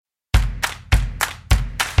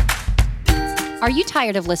Are you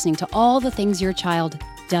tired of listening to all the things your child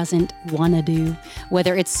doesn't want to do?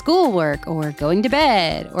 Whether it's schoolwork or going to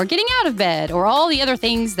bed or getting out of bed or all the other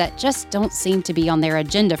things that just don't seem to be on their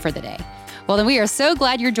agenda for the day. Well, then we are so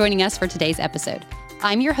glad you're joining us for today's episode.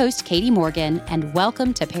 I'm your host, Katie Morgan, and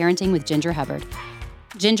welcome to Parenting with Ginger Hubbard.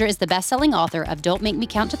 Ginger is the best-selling author of Don't Make Me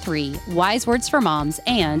Count to 3, Wise Words for Moms,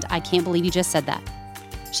 and I Can't Believe You Just Said That.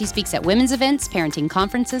 She speaks at women's events, parenting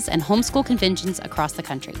conferences, and homeschool conventions across the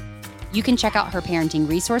country. You can check out her parenting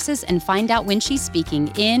resources and find out when she's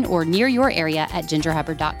speaking in or near your area at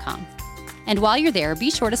gingerhubbard.com. And while you're there,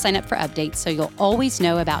 be sure to sign up for updates so you'll always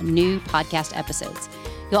know about new podcast episodes.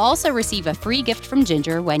 You'll also receive a free gift from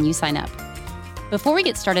Ginger when you sign up. Before we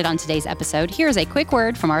get started on today's episode, here's a quick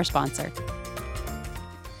word from our sponsor.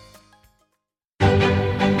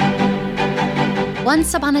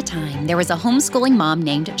 Once upon a time, there was a homeschooling mom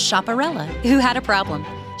named Chaparella who had a problem.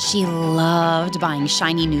 She loved buying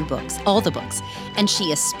shiny new books, all the books, and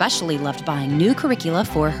she especially loved buying new curricula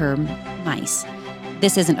for her mice.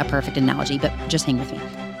 This isn't a perfect analogy, but just hang with me.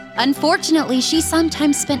 Unfortunately, she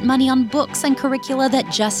sometimes spent money on books and curricula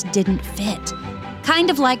that just didn't fit. Kind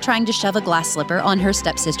of like trying to shove a glass slipper on her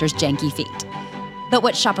stepsister's janky feet. But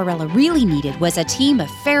what Chaparella really needed was a team of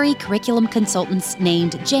fairy curriculum consultants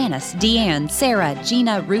named Janice, Deanne, Sarah,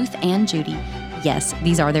 Gina, Ruth, and Judy. Yes,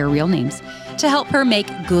 these are their real names, to help her make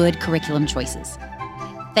good curriculum choices.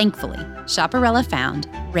 Thankfully, Chaparella found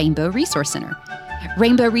Rainbow Resource Center.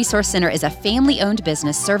 Rainbow Resource Center is a family-owned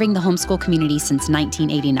business serving the homeschool community since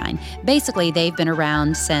 1989. Basically, they've been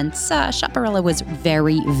around since Chaparella was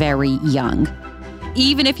very, very young.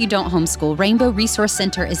 Even if you don't homeschool, Rainbow Resource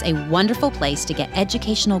Center is a wonderful place to get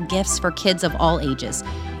educational gifts for kids of all ages.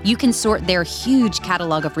 You can sort their huge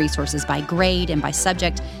catalog of resources by grade and by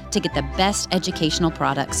subject to get the best educational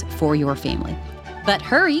products for your family. But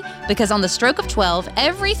hurry, because on the stroke of 12,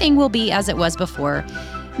 everything will be as it was before,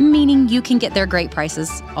 meaning you can get their great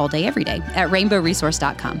prices all day, every day at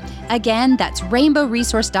rainbowresource.com. Again, that's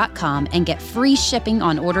rainbowresource.com and get free shipping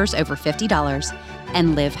on orders over $50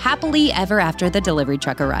 and live happily ever after the delivery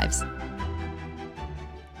truck arrives.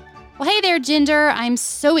 Well, hey there, Ginger. I'm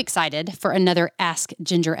so excited for another Ask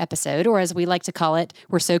Ginger episode, or as we like to call it,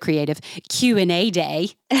 we're so creative, Q&A day.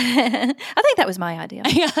 I think that was my idea.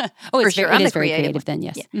 Yeah. Oh, For sure. It is very creative then,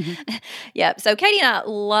 yes. Yeah. Mm-hmm. Yeah. So Katie and I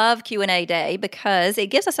love Q&A Day because it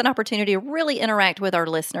gives us an opportunity to really interact with our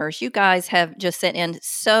listeners. You guys have just sent in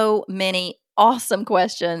so many awesome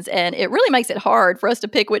questions, and it really makes it hard for us to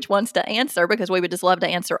pick which ones to answer because we would just love to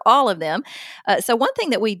answer all of them. So one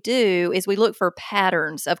thing that we do is we look for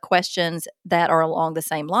patterns of questions that are along the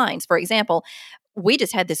same lines. For example, we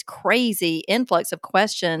just had this crazy influx of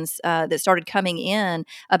questions that started coming in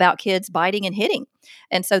about kids biting and hitting.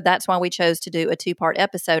 And so that's why we chose to do a 2-part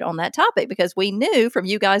episode on that topic, because we knew from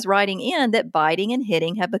you guys writing in that biting and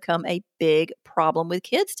hitting have become a big problem with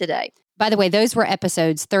kids today. By the way, those were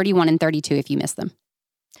episodes 31 and 32 if you missed them.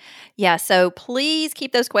 Yeah, so please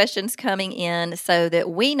keep those questions coming in so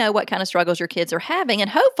that we know what kind of struggles your kids are having,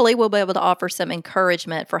 and hopefully we'll be able to offer some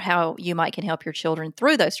encouragement for how you can help your children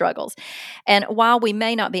through those struggles. And while we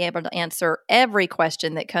may not be able to answer every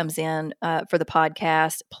question that comes in for the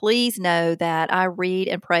podcast, please know that I read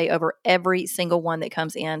and pray over every single one that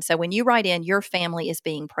comes in. So when you write in, your family is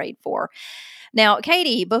being prayed for. Now,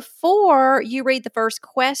 Katie, before you read the first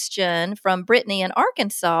question from Brittany in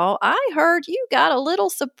Arkansas, I heard you got a little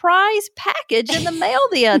surprise package in the mail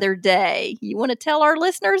the other day. You want to tell our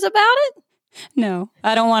listeners about it? No,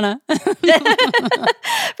 I don't want to.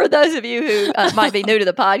 For those of you who might be new to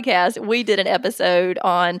the podcast, we did an episode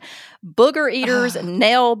on booger eaters,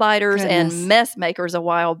 nail biters, and mess makers a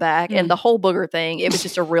while back. And the whole booger thing, it was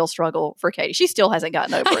just a real struggle for Katie. She still hasn't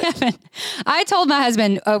gotten over it. I told my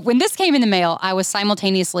husband, when this came in the mail, I was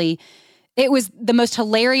simultaneously, it was the most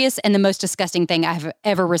hilarious and the most disgusting thing I've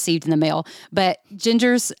ever received in the mail. But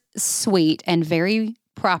Ginger's sweet and very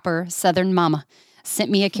proper Southern mama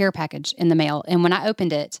sent me a care package in the mail. And when I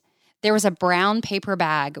opened it, there was a brown paper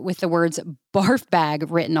bag with the words barf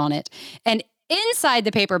bag written on it. And inside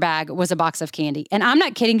the paper bag was a box of candy. And I'm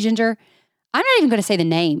not kidding, Ginger. I'm not even going to say the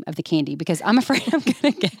name of the candy because I'm afraid I'm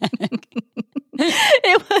going to gag.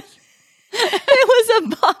 It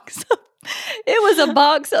was a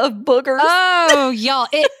box of boogers. Oh, y'all.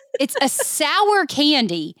 It's a sour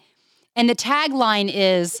candy. And the tagline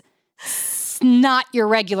is not your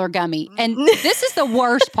regular gummy. And this is the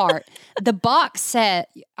worst part. The box says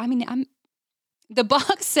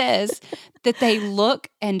that they look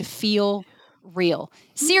and feel real.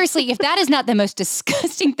 Seriously, if that is not the most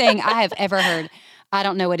disgusting thing I have ever heard, I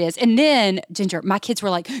don't know what is. And then, Ginger, my kids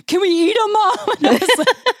were like, "Can we eat them, Mom?" And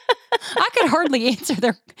I could hardly answer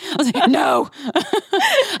their. I was like, no.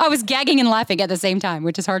 I was gagging and laughing at the same time,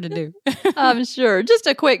 which is hard to do. I'm sure. Just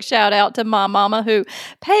a quick shout out to my mama who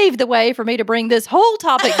paved the way for me to bring this whole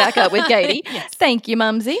topic back up with Katie. Yes. Thank you,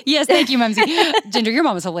 Mumsy. Yes, thank you, Mumsy. Ginger, your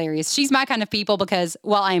mom is hilarious. She's my kind of people because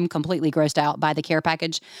while I am completely grossed out by the care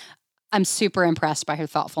package, I'm super impressed by her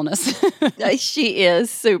thoughtfulness. She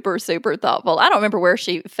is super, super thoughtful. I don't remember where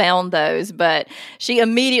she found those, but she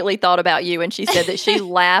immediately thought about you and she said that she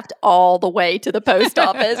laughed all the way to the post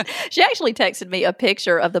office. She actually texted me a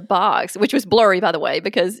picture of the box, which was blurry, by the way,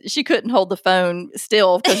 because she couldn't hold the phone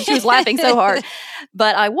still because she was laughing so hard.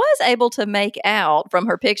 But I was able to make out from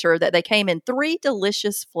her picture that they came in 3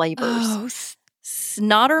 delicious flavors. Oh,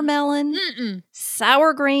 Snottermelon,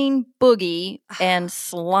 sour green boogie, and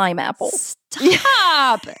slime apple.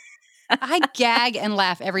 Stop. I gag and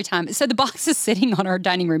laugh every time. So the box is sitting on our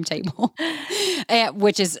dining room table,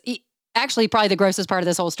 which is actually probably the grossest part of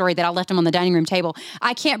this whole story, that I left them on the dining room table.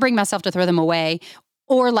 I can't bring myself to throw them away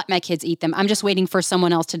or let my kids eat them. I'm just waiting for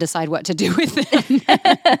someone else to decide what to do with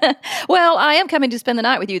them. Well, I am coming to spend the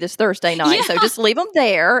night with you this Thursday night, Yeah. so just leave them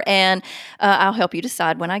there, and I'll help you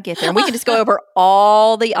decide when I get there. And we can just go over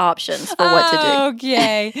all the options for what to do.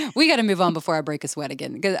 Okay. We got to move on before I break a sweat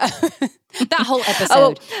again. 'Cause that whole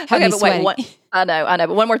episode had me but sweating. wait. I know.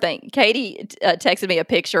 But one more thing. Katie texted me a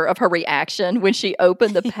picture of her reaction when she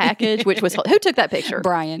opened the package, which was, who took that picture?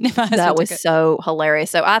 Brian. My husband That took was it. so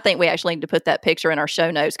hilarious. So I think we actually need to put that picture in our show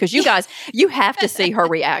notes because you guys, you have to see her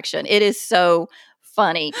reaction. It is so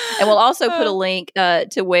funny. And we'll also put a link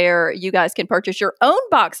to where you guys can purchase your own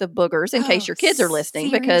box of boogers in case your kids are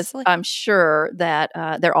listening, because seriously? I'm sure that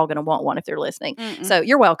they're all going to want one if they're listening. So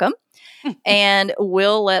you're welcome. And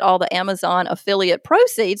we'll let all the Amazon affiliate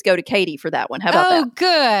proceeds go to Katie for that one. How about that? Oh,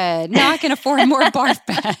 good. Now I can afford more barf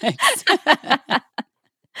bags.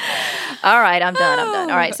 All right, I'm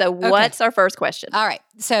done. All right, so Okay. what's our first question? All right.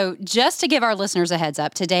 So just to give our listeners a heads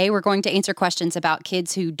up, today we're going to answer questions about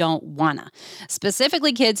kids who don't wanna.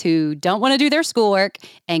 Specifically kids who don't want to do their schoolwork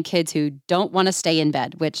and kids who don't want to stay in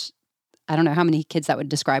bed, which I don't know how many kids that would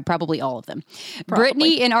describe. Probably all of them. Probably.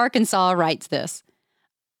 Brittany in Arkansas writes this.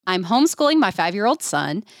 I'm homeschooling my 5-year-old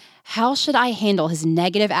son. How should I handle his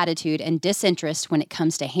negative attitude and disinterest when it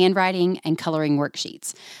comes to handwriting and coloring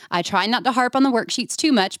worksheets? I try not to harp on the worksheets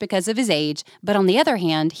too much because of his age, but on the other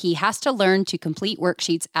hand, he has to learn to complete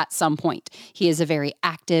worksheets at some point. He is a very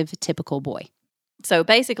active, typical boy. So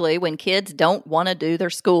basically, when kids don't want to do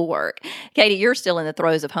their schoolwork, Katie, you're still in the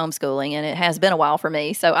throes of homeschooling, and it has been a while for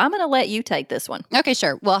me. So I'm going to let you take this one. Okay,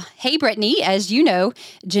 sure. Well, hey, Brittany, as you know,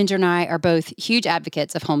 Ginger and I are both huge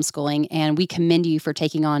advocates of homeschooling, and we commend you for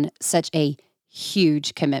taking on such a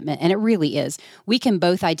huge commitment. And it really is. We can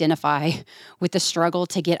both identify with the struggle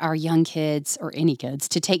to get our young kids, or any kids,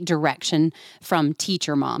 to take direction from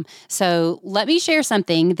teacher mom. So let me share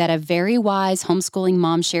something that a very wise homeschooling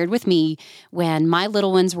mom shared with me when my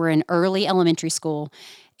little ones were in early elementary school.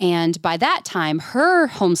 And by that time, her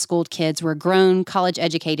homeschooled kids were grown, college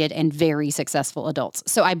educated, and very successful adults.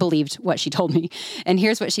 So I believed what she told me. And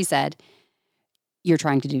here's what she said. You're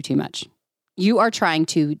trying to do too much. You are trying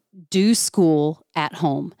to do school at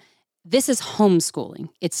home. This is homeschooling.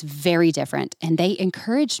 It's very different. And they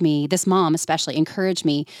encouraged me, this mom especially encouraged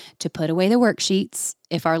me to put away the worksheets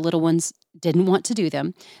if our little ones didn't want to do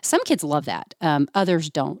them. Some kids love that. Others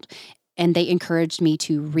don't. And they encouraged me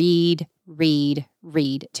to read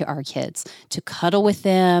to our kids, to cuddle with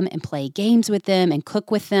them and play games with them and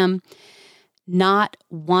cook with them. Not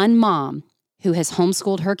one mom who has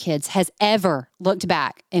homeschooled her kids has ever looked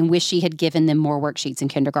back and wished she had given them more worksheets in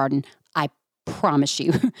kindergarten. I promise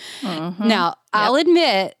you. Mm-hmm. Now, I'll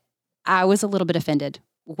admit I was a little bit offended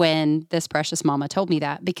when this precious mama told me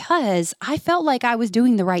that, because I felt like I was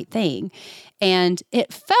doing the right thing. And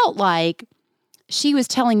it felt like she was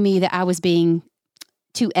telling me that I was being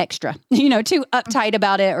too extra, too uptight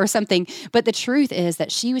about it or something. But the truth is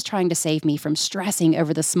that she was trying to save me from stressing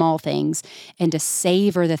over the small things and to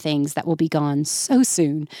savor the things that will be gone so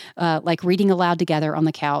soon, like reading aloud together on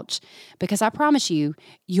the couch. Because I promise you,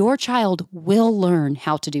 your child will learn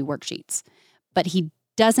how to do worksheets, but he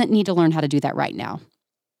doesn't need to learn how to do that right now.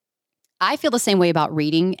 I feel the same way about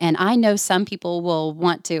reading, and I know some people will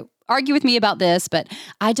want to argue with me about this, but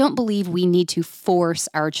I don't believe we need to force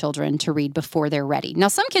our children to read before they're ready. Now,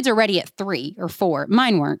 some kids are ready at 3 or 4.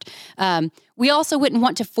 Mine weren't. We also wouldn't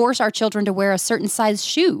want to force our children to wear a certain size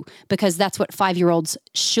shoe because that's what 5-year-olds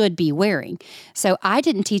should be wearing. So I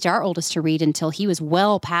didn't teach our oldest to read until he was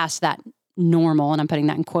well past that normal, and I'm putting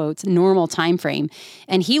that in quotes, normal time frame.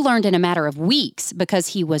 And he learned in a matter of weeks because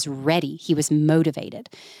he was ready. He was motivated.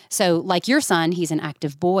 So like your son, he's an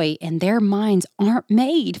active boy, and their minds aren't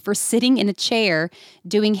made for sitting in a chair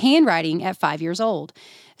doing handwriting at 5 years old.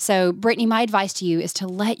 So, Brittany, my advice to you is to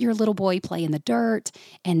let your little boy play in the dirt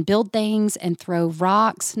and build things and throw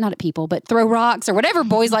rocks, not at people, but throw rocks or whatever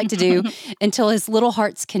boys like to do until his little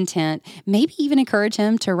heart's content. Maybe even encourage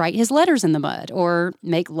him to write his letters in the mud or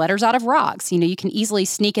make letters out of rocks. You can easily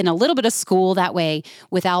sneak in a little bit of school that way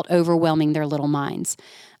without overwhelming their little minds.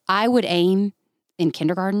 I would aim in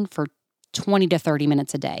kindergarten for 20 to 30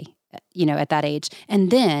 minutes a day. At that age.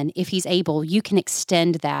 And then if he's able, you can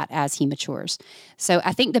extend that as he matures. So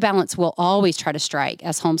I think the balance we'll always try to strike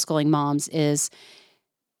as homeschooling moms is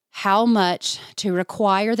how much to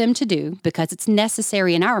require them to do because it's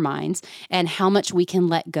necessary in our minds, and how much we can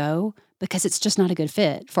let go because it's just not a good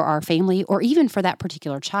fit for our family or even for that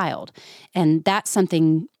particular child. And that's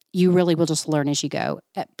something you really will just learn as you go,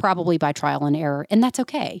 probably by trial and error, and that's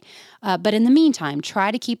okay. But in the meantime,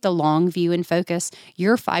 try to keep the long view in focus.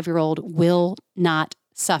 Your 5-year-old will not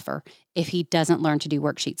suffer if he doesn't learn to do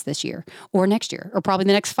worksheets this year or next year or probably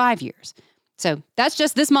the next 5 years. So that's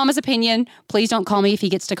just this mama's opinion. Please don't call me if he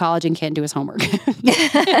gets to college and can't do his homework.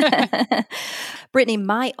 Brittany,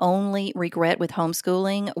 my only regret with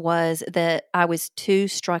homeschooling was that I was too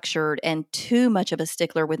structured and too much of a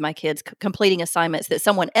stickler with my kids completing assignments that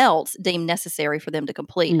someone else deemed necessary for them to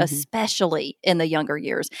complete, especially in the younger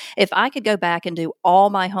years. If I could go back and do all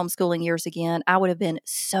my homeschooling years again, I would have been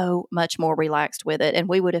so much more relaxed with it, and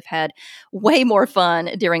we would have had way more fun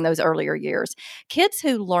during those earlier years. Kids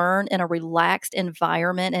who learn in a relaxed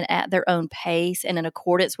environment and at their own pace and in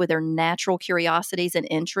accordance with their natural curiosities and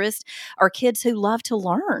interests are kids who love to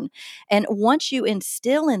learn. And once you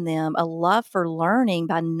instill in them a love for learning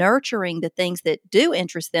by nurturing the things that do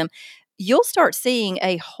interest them, you'll start seeing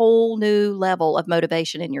a whole new level of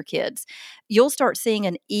motivation in your kids. You'll start seeing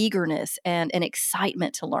an eagerness and an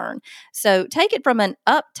excitement to learn. So take it from an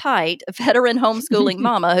uptight veteran homeschooling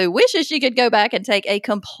mama who wishes she could go back and take a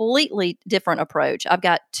completely different approach. I've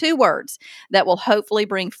got 2 words that will hopefully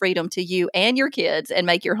bring freedom to you and your kids and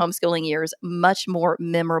make your homeschooling years much more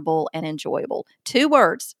memorable and enjoyable. 2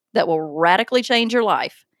 words that will radically change your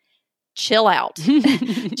life. Chill out.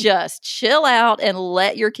 Just chill out and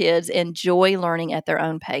let your kids enjoy learning at their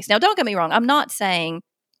own pace. Now, don't get me wrong. I'm not saying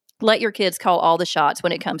let your kids call all the shots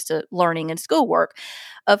when it comes to learning and schoolwork.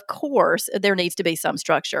 Of course, there needs to be some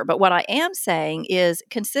structure. But what I am saying is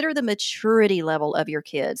consider the maturity level of your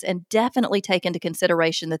kids and definitely take into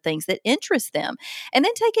consideration the things that interest them. And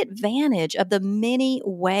then take advantage of the many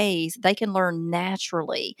ways they can learn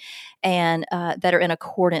naturally and that are in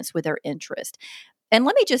accordance with their interest. And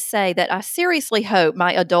let me just say that I seriously hope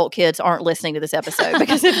my adult kids aren't listening to this episode,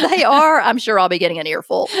 because if they are, I'm sure I'll be getting an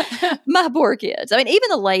earful. My poor kids. I mean, even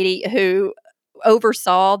the lady who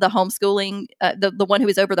oversaw the homeschooling, the one who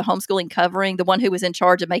was over the homeschooling covering, the one who was in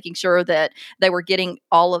charge of making sure that they were getting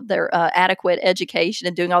all of their adequate education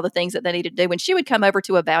and doing all the things that they needed to do. When she would come over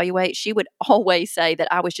to evaluate, she would always say that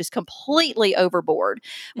I was just completely overboard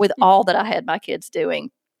with all that I had my kids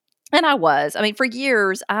doing. And I was. I mean, for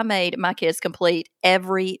years, I made my kids complete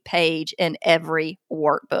every page in every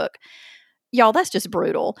workbook. Y'all, that's just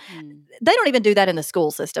brutal. They don't even do that in the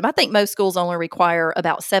school system. I think most schools only require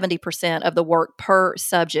about 70% of the work per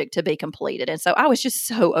subject to be completed. And so I was just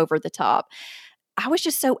so over the top. I was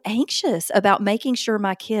just so anxious about making sure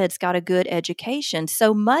my kids got a good education,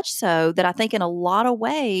 so much so that I think in a lot of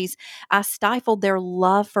ways, I stifled their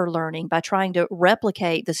love for learning by trying to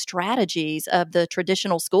replicate the strategies of the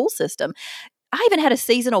traditional school system. I even had a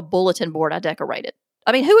seasonal bulletin board I decorated.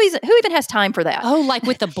 I mean, who even has time for that? Oh, like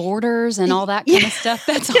with the borders and all that kind of stuff?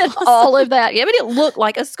 That's awesome. All of that. Yeah, I mean, it looked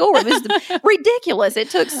like a schoolroom. It was ridiculous. It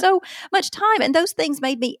took so much time. And those things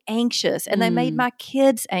made me anxious, and they made my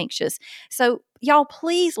kids anxious. So y'all,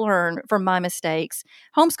 please learn from my mistakes.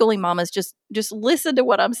 Homeschooling mamas, just listen to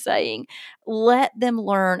what I'm saying. Let them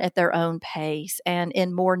learn at their own pace and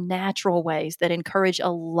in more natural ways that encourage a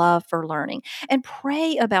love for learning. And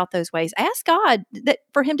pray about those ways. Ask God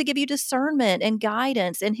for Him to give you discernment and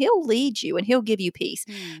guidance, and He'll lead you and He'll give you peace.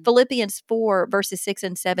 Philippians 4 verses 6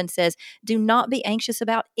 and 7 says, "Do not be anxious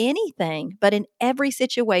about anything, but in every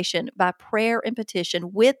situation, by prayer and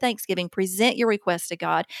petition, with thanksgiving, present your requests to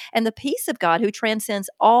God, and the peace of God, who transcends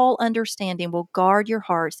all understanding, will guard your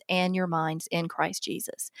hearts and your minds in Christ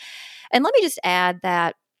Jesus." And let me just add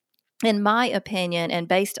that in my opinion, and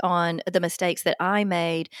based on the mistakes that I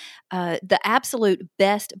made, the absolute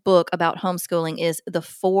best book about homeschooling is The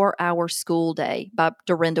 4-Hour School Day by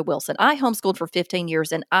Dorinda Wilson. I homeschooled for 15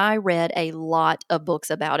 years and I read a lot of books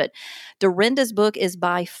about it. Dorinda's book is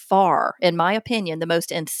by far, in my opinion, the most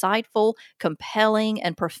insightful, compelling,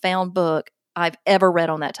 and profound book I've ever read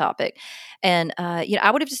on that topic. And,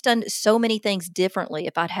 I would have just done so many things differently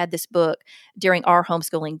if I'd had this book during our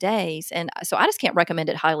homeschooling days. And so I just can't recommend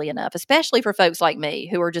it highly enough, especially for folks like me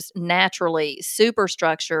who are just naturally super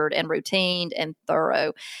structured and routined and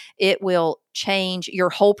thorough. It will change your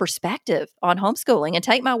whole perspective on homeschooling. And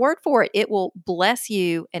take my word for it, it will bless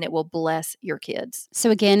you and it will bless your kids.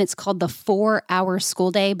 So again, it's called The 4-Hour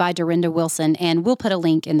School Day by Dorinda Wilson, and we'll put a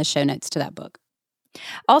link in the show notes to that book.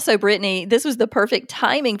 Also, Brittany, this was the perfect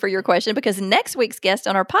timing for your question because next week's guest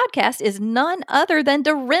on our podcast is none other than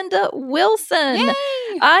Dorinda Wilson. Yay!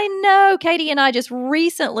 I know Katie and I just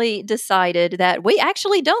recently decided that we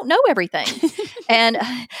actually don't know everything. And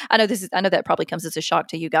I know that probably comes as a shock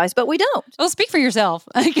to you guys, but we don't. Well, speak for yourself.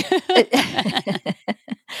 I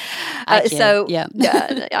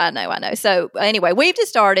know. So anyway, we've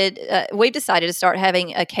decided to start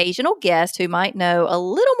having occasional guests who might know a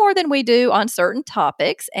little more than we do on certain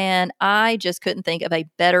topics. And I just couldn't think of a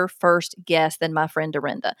better first guest than my friend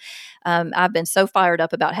Dorinda. I've been so fired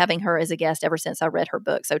up about having her as a guest ever since I read her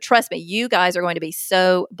book. So trust me, you guys are going to be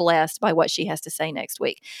so blessed by what she has to say next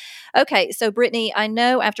week. Okay, so Brittany, I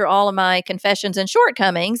know after all of my confessions and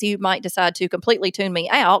shortcomings, you might decide to completely tune me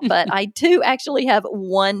out, but I do actually have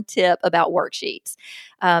one tip about worksheets.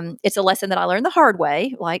 It's a lesson that I learned the hard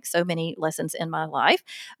way, like so many lessons in my life.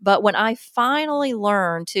 But when I finally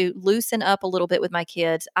learned to loosen up a little bit with my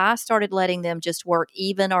kids, I started letting them just work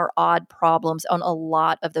even or odd problems on a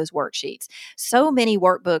lot of those worksheets. So many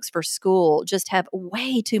workbooks for school just have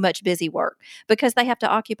way too much busy work because they have to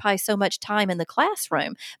occupy so much time in the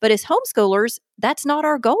classroom. But as homeschoolers, that's not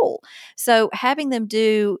our goal. So having them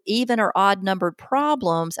do even or odd numbered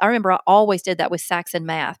problems, I remember I always did that with Saxon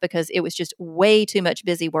math because it was just way too much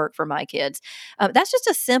busy work for my kids. That's just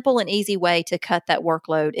a simple and easy way to cut that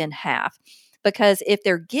workload in half. Because if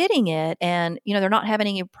they're getting it and, they're not having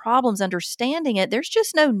any problems understanding it, there's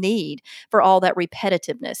just no need for all that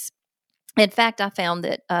repetitiveness. In fact, I found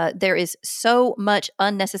that there is so much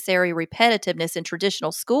unnecessary repetitiveness in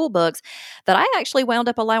traditional school books that I actually wound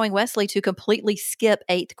up allowing Wesley to completely skip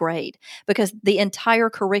 8th grade because the entire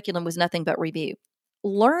curriculum was nothing but review.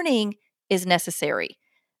 Learning is necessary.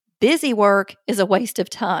 Busy work is a waste of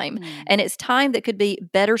time, and it's time that could be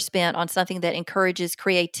better spent on something that encourages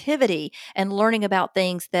creativity and learning about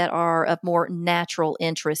things that are of more natural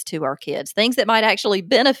interest to our kids, things that might actually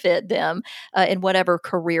benefit them in whatever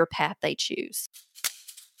career path they choose.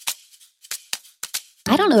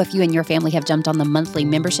 I don't know if you and your family have jumped on the monthly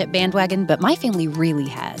membership bandwagon, but my family really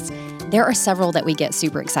has. There are several that we get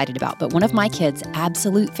super excited about, but one of my kids'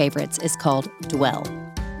 absolute favorites is called Dwell.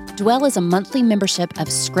 Dwell is a monthly membership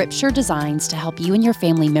of scripture designs to help you and your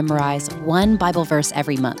family memorize one Bible verse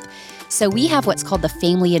every month. So we have what's called the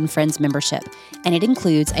Family and Friends membership, and it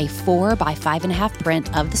includes a 4 by 5.5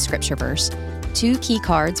 print of the scripture verse, 2 key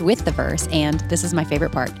cards with the verse, and this is my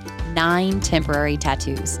favorite part, 9 temporary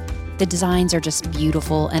tattoos. The designs are just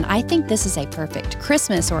beautiful, and I think this is a perfect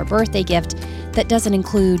Christmas or a birthday gift that doesn't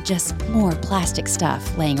include just more plastic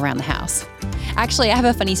stuff laying around the house. Actually, I have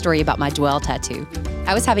a funny story about my Dwell tattoo.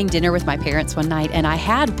 I was having dinner with my parents one night, and I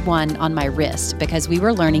had one on my wrist because we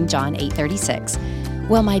were learning John 8:36.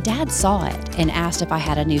 Well, my dad saw it and asked if I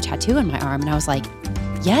had a new tattoo on my arm, and I was like,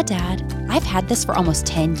 "Yeah, Dad, I've had this for almost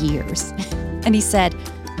 10 years. And he said,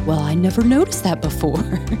 "Well, I never noticed that before."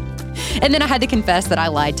 And then I had to confess that I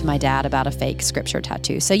lied to my dad about a fake scripture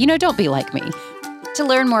tattoo. So, don't be like me. To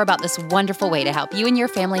learn more about this wonderful way to help you and your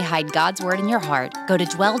family hide God's Word in your heart, go to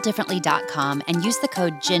dwelldifferently.com and use the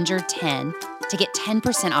code GINGER10 to get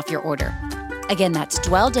 10% off your order. Again, that's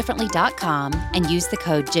dwelldifferently.com and use the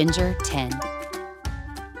code GINGER10.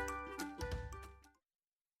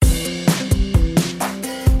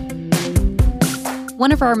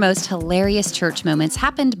 One of our most hilarious church moments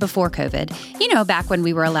happened before COVID. Back when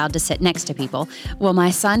we were allowed to sit next to people. Well, my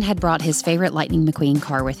son had brought his favorite Lightning McQueen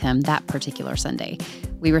car with him that particular Sunday.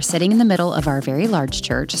 We were sitting in the middle of our very large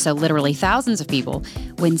church, so literally thousands of people,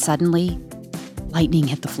 when suddenly lightning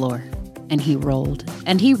hit the floor. And he rolled,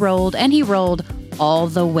 and he rolled, and he rolled all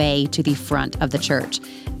the way to the front of the church.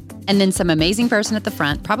 And then some amazing person at the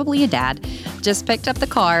front, probably a dad, just picked up the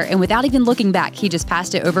car, and without even looking back, he just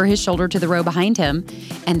passed it over his shoulder to the row behind him.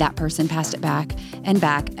 And that person passed it back,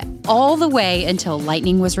 all the way until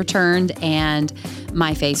lightning was returned, and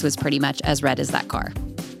my face was pretty much as red as that car.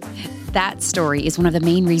 That story is one of the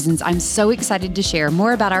main reasons I'm so excited to share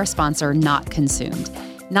more about our sponsor, Not Consumed.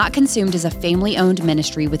 Not Consumed is a family-owned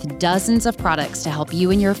ministry with dozens of products to help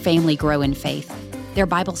you and your family grow in faith. Their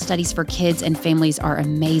Bible studies for kids and families are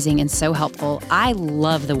amazing and so helpful. I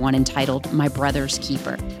love the one entitled My Brother's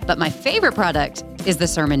Keeper. But my favorite product is the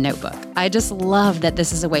Sermon Notebook. I just love that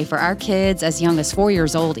this is a way for our kids, as young as 4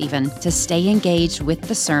 years old even, to stay engaged with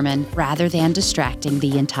the sermon rather than distracting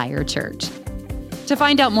the entire church. To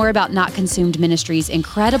find out more about Not Consumed Ministries'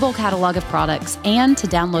 incredible catalog of products and to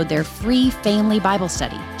download their free family Bible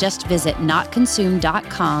study, just visit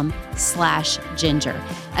notconsumed.com/ginger.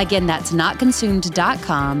 Again, that's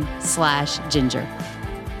notconsumed.com/ginger.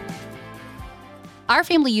 Our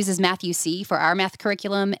family uses Matthew C. for our math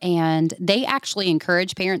curriculum, and they actually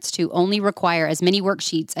encourage parents to only require as many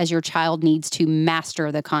worksheets as your child needs to master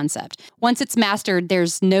the concept. Once it's mastered,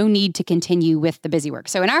 there's no need to continue with the busy work.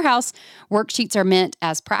 So in our house, worksheets are meant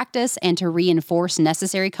as practice and to reinforce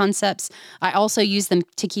necessary concepts. I also use them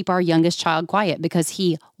to keep our youngest child quiet because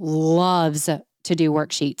he loves to do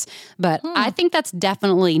worksheets. But I think that's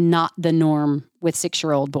definitely not the norm with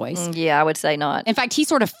 6-year-old boys. Yeah, I would say not. In fact, he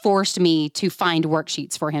sort of forced me to find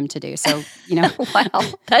worksheets for him to do. So, Wow,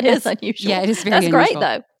 that is unusual. Yeah, it is very That's unusual. great,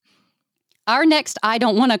 though. Our next I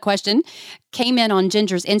Don't Wanna question came in on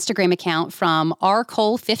Ginger's Instagram account from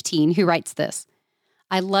rcole15, who writes this.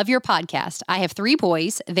 I love your podcast. I have 3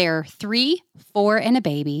 boys. They're 3, 4, and a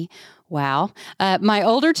baby. Wow. My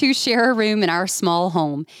older 2 share a room in our small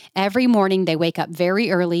home. Every morning they wake up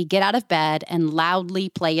very early, get out of bed, and loudly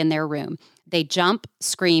play in their room. They jump,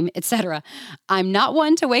 scream, etc. I'm not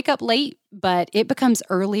one to wake up late, but it becomes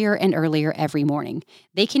earlier and earlier every morning.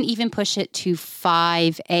 They can even push it to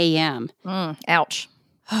 5 a.m. Ouch.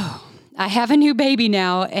 I have a new baby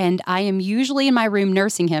now, and I am usually in my room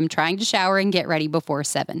nursing him, trying to shower and get ready before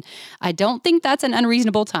 7. I don't think that's an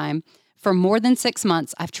unreasonable time. For more than 6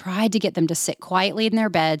 months, I've tried to get them to sit quietly in their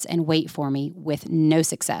beds and wait for me with no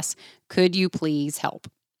success. Could you please help?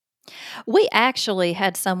 We actually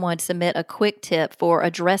had someone submit a quick tip for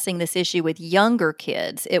addressing this issue with younger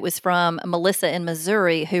kids. It was from Melissa in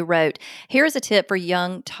Missouri, who wrote, "Here's a tip for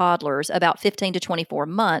young toddlers about 15 to 24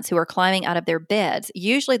 months who are climbing out of their beds.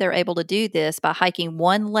 Usually they're able to do this by hiking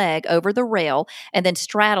one leg over the rail and then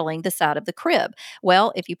straddling the side of the crib.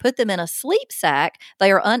 Well, if you put them in a sleep sack,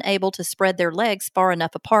 they are unable to spread their legs far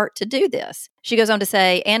enough apart to do this." She goes on to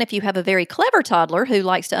say, and if you have a very clever toddler who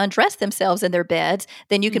likes to undress themselves in their beds,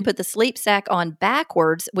 then you can put the sleep sack on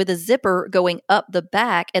backwards with a zipper going up the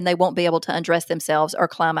back, and they won't be able to undress themselves or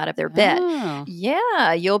climb out of their bed. Oh.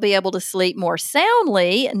 Yeah, you'll be able to sleep more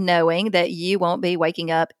soundly knowing that you won't be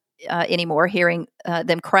waking up anymore, hearing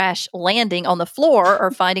them crash landing on the floor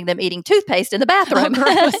or finding them eating toothpaste in the bathroom.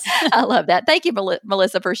 Gross. I love that. Thank you,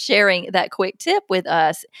 Melissa, for sharing that quick tip with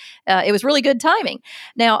us. It was really good timing.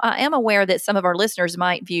 Now, I am aware that some of our listeners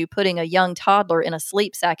might view putting a young toddler in a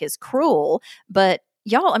sleep sack as cruel, but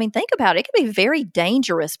y'all, I mean, think about it. It can be very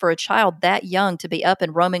dangerous for a child that young to be up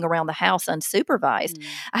and roaming around the house unsupervised.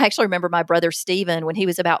 I actually remember my brother Stephen, when he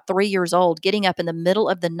was about 3 years old, getting up in the middle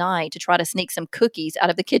of the night to try to sneak some cookies out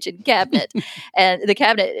of the kitchen cabinet. And the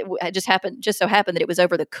cabinet just so happened that it was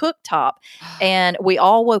over the cooktop. And we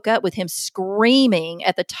all woke up with him screaming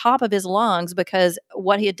at the top of his lungs because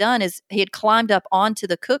what he had done is he had climbed up onto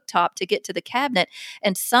the cooktop to get to the cabinet.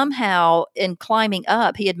 And somehow in climbing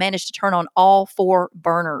up, he had managed to turn on all 4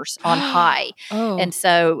 burners on high. And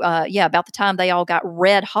so, about the time they all got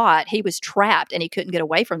red hot, he was trapped and he couldn't get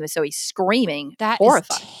away from them. So he's screaming. That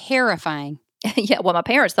horrifying. is terrifying. Yeah, well, my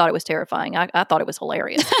parents thought it was terrifying. I thought it was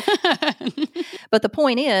hilarious. But the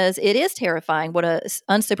point is, it is terrifying what a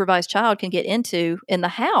unsupervised child can get into in the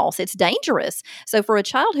house. It's dangerous. So for a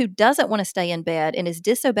child who doesn't want to stay in bed and is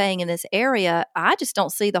disobeying in this area, I just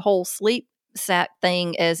don't see the whole sleep sack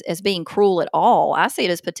thing as being cruel at all. I see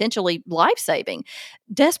it as potentially life-saving.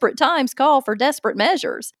 Desperate times call for desperate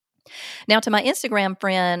measures. Now, to my Instagram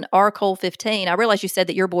friend, rcole15, I realize you said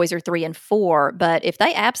that your boys are 3 and 4, but if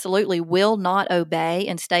they absolutely will not obey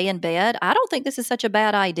and stay in bed, I don't think this is such a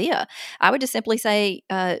bad idea. I would just simply say,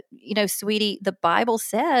 sweetie, the Bible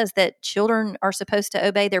says that children are supposed to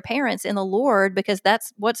obey their parents in the Lord because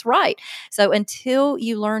that's what's right. So until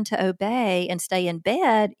you learn to obey and stay in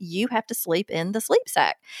bed, you have to sleep in the sleep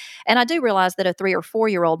sack. And I do realize that a 3 or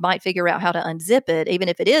 4-year-old might figure out how to unzip it, even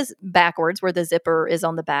if it is backwards where the zipper is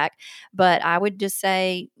on the back. But I would just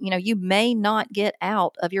say, you may not get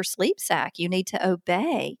out of your sleep sack. You need to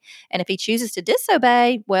obey. And if he chooses to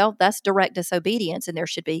disobey, well, that's direct disobedience, and there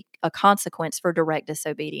should be a consequence for direct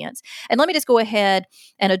disobedience. And let me just go ahead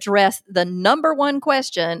and address the number one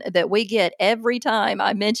question that we get every time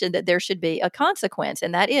I mention that there should be a consequence,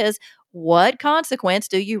 and that is, What consequence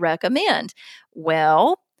do you recommend?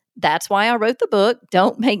 Well, that's why I wrote the book,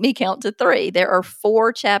 Don't Make Me Count to 3. There are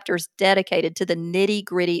 4 chapters dedicated to the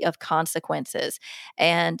nitty-gritty of consequences.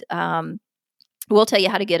 And we'll tell you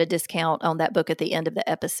how to get a discount on that book at the end of the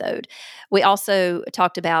episode. We also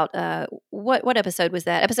talked about, what episode was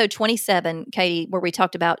that? Episode 27, Katie, where we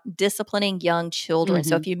talked about disciplining young children.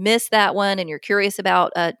 So if you missed that one and you're curious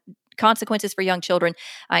about consequences for young children,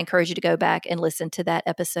 I encourage you to go back and listen to that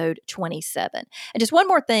episode 27. And just one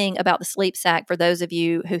more thing about the sleep sack for those of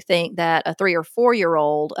you who think that a 3 or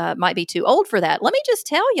 4-year-old might be too old for that. Let me just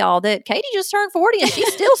tell y'all that Katie just turned 40 and she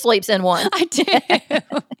still sleeps in one. I do.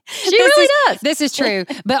 She really does. This is true,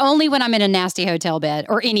 but only when I'm in a nasty hotel bed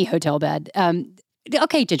or any hotel bed.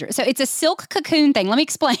 Okay, Ginger. So it's a silk cocoon thing. Let me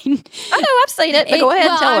explain. I know, I've seen it, but go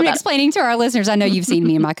ahead and tell I'm about explaining to our listeners. I know you've seen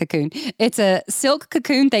me in my cocoon. It's a silk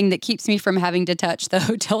cocoon thing that keeps me from having to touch the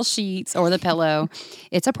hotel sheets or the pillow.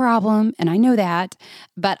 It's a problem, and I know that.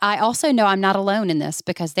 But I also know I'm not alone in this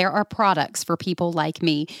because there are products for people like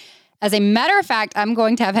me. As a matter of fact, I'm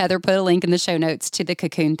going to have Heather put a link in the show notes to the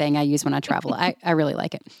cocoon thing I use when I travel. I really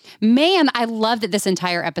like it. Man, I love that this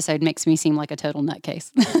entire episode makes me seem like a total nutcase.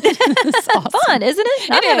 It's awesome. Fun, isn't it?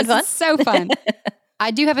 I'm having fun. It's so fun. I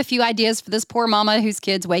do have a few ideas for this poor mama whose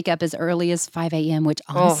kids wake up as early as 5 a.m., which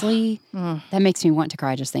honestly, that makes me want to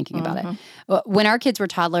cry just thinking about it. When our kids were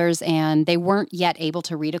toddlers and they weren't yet able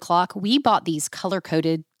to read a clock, we bought these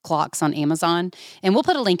color-coded clocks on Amazon, and we'll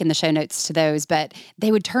put a link in the show notes to those, but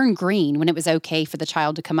they would turn green when it was okay for the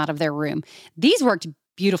child to come out of their room. These worked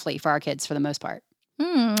beautifully for our kids for the most part.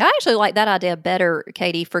 I actually like that idea better,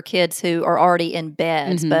 Katie, for kids who are already in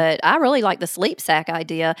beds, but I really like the sleep sack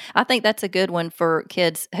idea. I think that's a good one for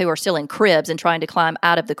kids who are still in cribs and trying to climb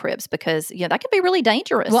out of the cribs because, that can be really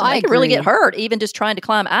dangerous. Well, they I can really agree. get hurt even just trying to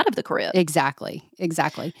climb out of the crib. Exactly.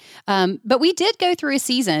 But we did go through a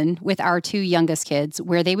season with our 2 youngest kids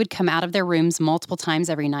where they would come out of their rooms multiple times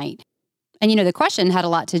every night. And, the question had a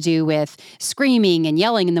lot to do with screaming and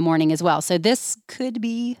yelling in the morning as well. So this could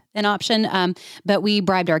be an option. But we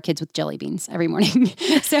bribed our kids with jelly beans every morning.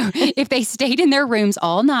 So if they stayed in their rooms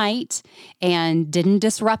all night and didn't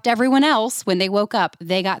disrupt everyone else when they woke up,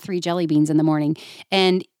 they got 3 jelly beans in the morning.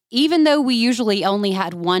 And even though we usually only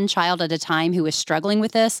had one child at a time who was struggling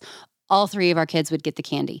with this, all 3 of our kids would get the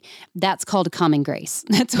candy. That's called common grace.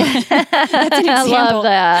 That's an example I love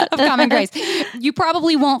that. of common grace. You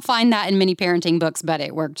probably won't find that in many parenting books, but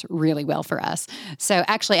it worked really well for us. So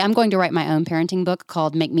actually, I'm going to write my own parenting book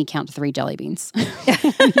called Make Me Count to 3 Jelly Beans.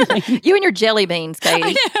 You and your jelly beans,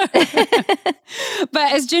 Katie.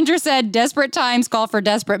 But as Ginger said, desperate times call for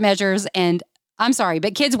desperate measures. And I'm sorry,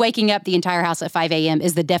 but kids waking up the entire house at 5 a.m.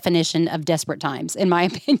 is the definition of desperate times, in my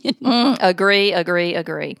opinion. Agree.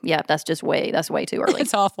 Yeah, that's way too early.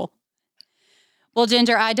 It's awful. Well,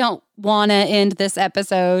 Ginger, I don't want to end this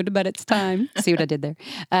episode, but it's time. See what I did there?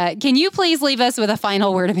 Can you please leave us with a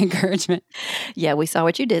final word of encouragement? Yeah, we saw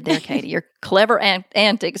what you did there, Katie. Your clever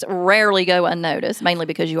antics rarely go unnoticed, mainly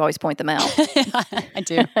because you always point them out. I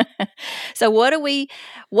do. So what do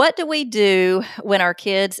we do when our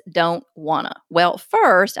kids don't wanna? Well,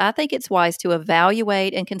 first, I think it's wise to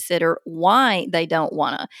evaluate and consider why they don't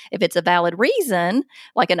wanna. If it's a valid reason,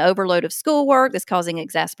 like an overload of schoolwork that's causing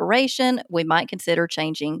exasperation, we might consider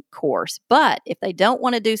changing course. But if they don't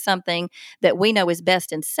want to do something that we know is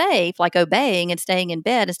best and safe, like obeying and staying in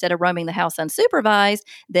bed instead of roaming the house unsupervised,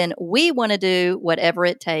 then we want to do whatever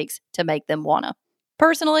it takes to make them wanna.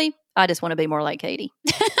 Personally, I just want to be more like Katie.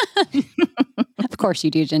 Of course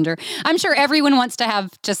you do, Ginger. I'm sure everyone wants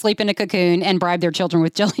to sleep in a cocoon and bribe their children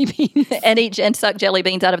with jelly beans. and suck jelly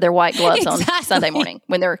beans out of their white gloves on Sunday morning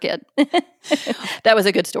when they're a kid. That was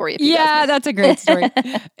a good story. Yeah, that's a great story.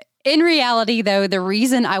 In reality, though, the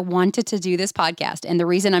reason I wanted to do this podcast and the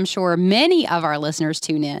reason I'm sure many of our listeners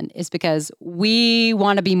tune in is because we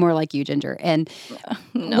want to be more like you, Ginger. And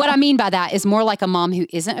what I mean by that is more like a mom who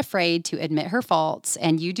isn't afraid to admit her faults.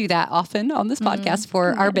 And you do that often on this podcast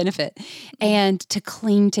for our benefit. And to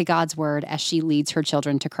cling to God's word as she leads her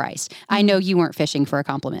children to Christ. I know you weren't fishing for a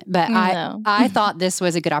compliment, but I thought this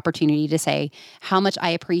was a good opportunity to say how much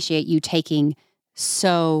I appreciate you taking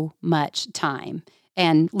so much time.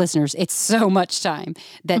 And listeners, it's so much time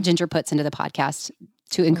that Ginger puts into the podcast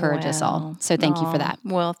to encourage us all. So thank you for that.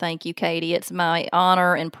 Well, thank you, Katie. It's my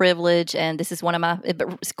honor and privilege, and this is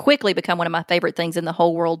quickly become one of my favorite things in the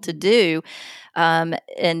whole world to do. And,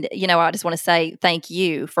 I just want to say thank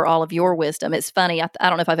you for all of your wisdom. It's funny. I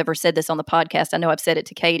don't know if I've ever said this on the podcast. I know I've said it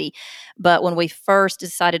to Katie, but when we first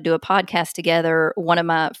decided to do a podcast together, one of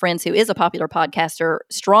my friends who is a popular podcaster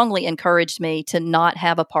strongly encouraged me to not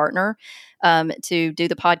have a partner, to do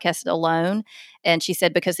the podcast alone. And she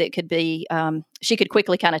said, because it could be, she could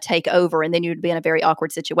quickly kind of take over and then you'd be in a very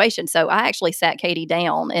awkward situation. So I actually sat Katie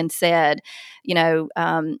down and said,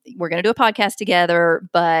 we're going to do a podcast together,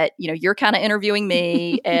 but, you're kind of interviewing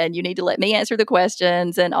me and you need to let me answer the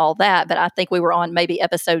questions and all that. But I think we were on maybe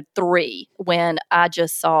episode 3 when I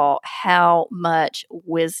just saw how much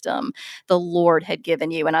wisdom the Lord had given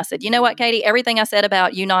you. And I said, you know what, Katie, everything I said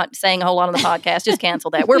about you not saying a whole lot on the podcast, just cancel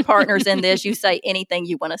that. We're partners in this. You say anything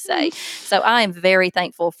you want to say. So I am very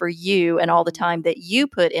thankful for you and all the time that you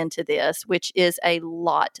put into this, which is a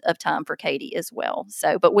lot of time for Katie as well.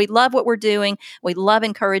 So, but we love what we're doing. We love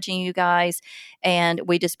encouraging you guys, and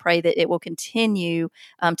we just pray that it will continue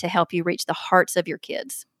to help you reach the hearts of your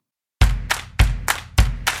kids.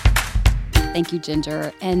 Thank you,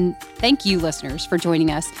 Ginger. And thank you, listeners, for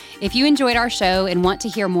joining us. If you enjoyed our show and want to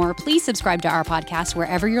hear more, please subscribe to our podcast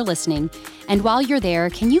wherever you're listening. And while you're there,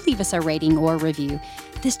 can you leave us a rating or review?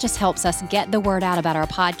 This just helps us get the word out about our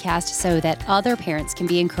podcast so that other parents can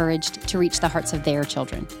be encouraged to reach the hearts of their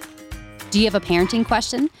children. Do you have a parenting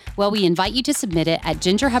question? Well, we invite you to submit it at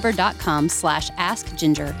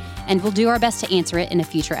gingerhubbard.com/askginger, and we'll do our best to answer it in a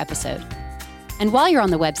future episode. And while you're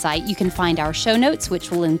on the website, you can find our show notes,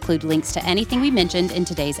 which will include links to anything we mentioned in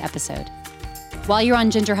today's episode. While you're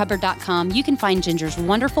on gingerhubbard.com, you can find Ginger's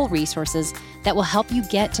wonderful resources that will help you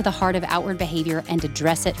get to the heart of outward behavior and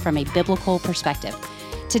address it from a biblical perspective.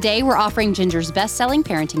 Today, we're offering Ginger's best-selling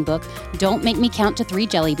parenting book, Don't Make Me Count to 3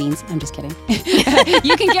 Jelly Beans. I'm just kidding.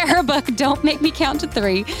 You can get her book, Don't Make Me Count to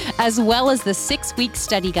 3, as well as the 6-week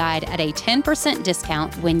study guide at a 10%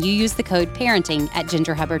 discount when you use the code parenting at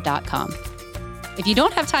gingerhubbard.com. If you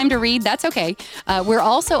don't have time to read, that's okay. We're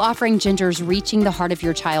also offering Ginger's Reaching the Heart of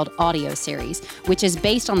Your Child audio series, which is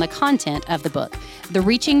based on the content of the book. The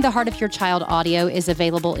Reaching the Heart of Your Child audio is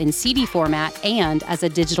available in CD format and as a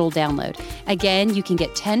digital download. Again, you can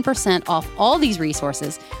get 10% off all these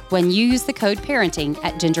resources when you use the code parenting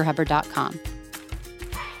at gingerhubbard.com.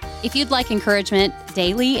 If you'd like encouragement,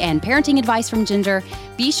 daily, and parenting advice from Ginger,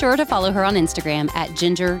 be sure to follow her on Instagram at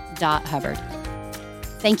ginger.hubbard.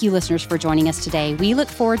 Thank you, listeners, for joining us today. We look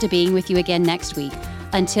forward to being with you again next week.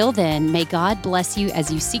 Until then, may God bless you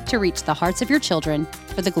as you seek to reach the hearts of your children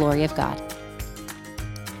for the glory of God.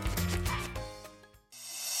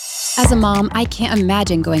 As a mom, I can't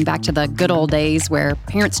imagine going back to the good old days where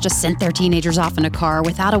parents just sent their teenagers off in a car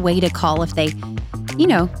without a way to call if they,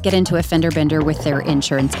 get into a fender bender with their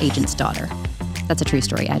insurance agent's daughter. That's a true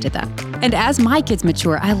story. I did that. And as my kids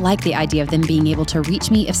mature, I like the idea of them being able to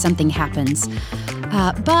reach me if something happens.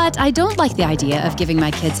 But I don't like the idea of giving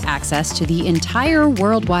my kids access to the entire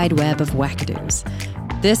World Wide Web of wackadoos.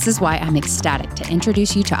 This is why I'm ecstatic to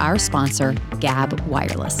introduce you to our sponsor, Gabb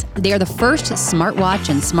Wireless. They are the first smartwatch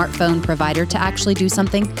and smartphone provider to actually do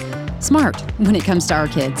something smart when it comes to our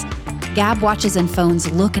kids. Gabb watches and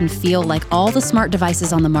phones look and feel like all the smart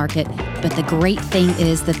devices on the market, but the great thing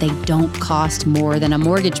is that they don't cost more than a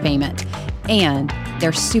mortgage payment, and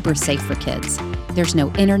they're super safe for kids. There's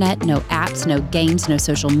no internet, no apps, no games, no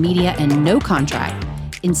social media, and no contract.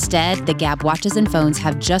 Instead, the Gabb watches and phones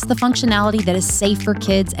have just the functionality that is safe for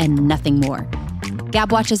kids and nothing more.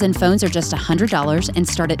 Gabb watches and phones are just $100 and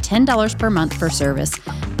start at $10 per month for service.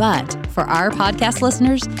 But for our podcast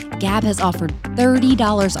listeners, Gabb has offered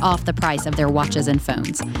 $30 off the price of their watches and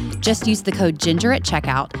phones. Just use the code GINGER at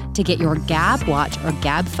checkout to get your Gabb watch or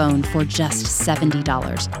Gabb phone for just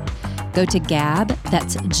 $70. Go to Gabb,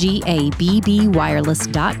 that's Gabb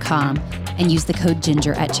wireless.com, and use the code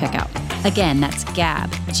GINGER at checkout. Again, that's Gabb,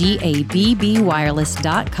 Gabb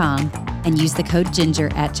wireless.com, and use the code GINGER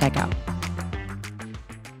at checkout.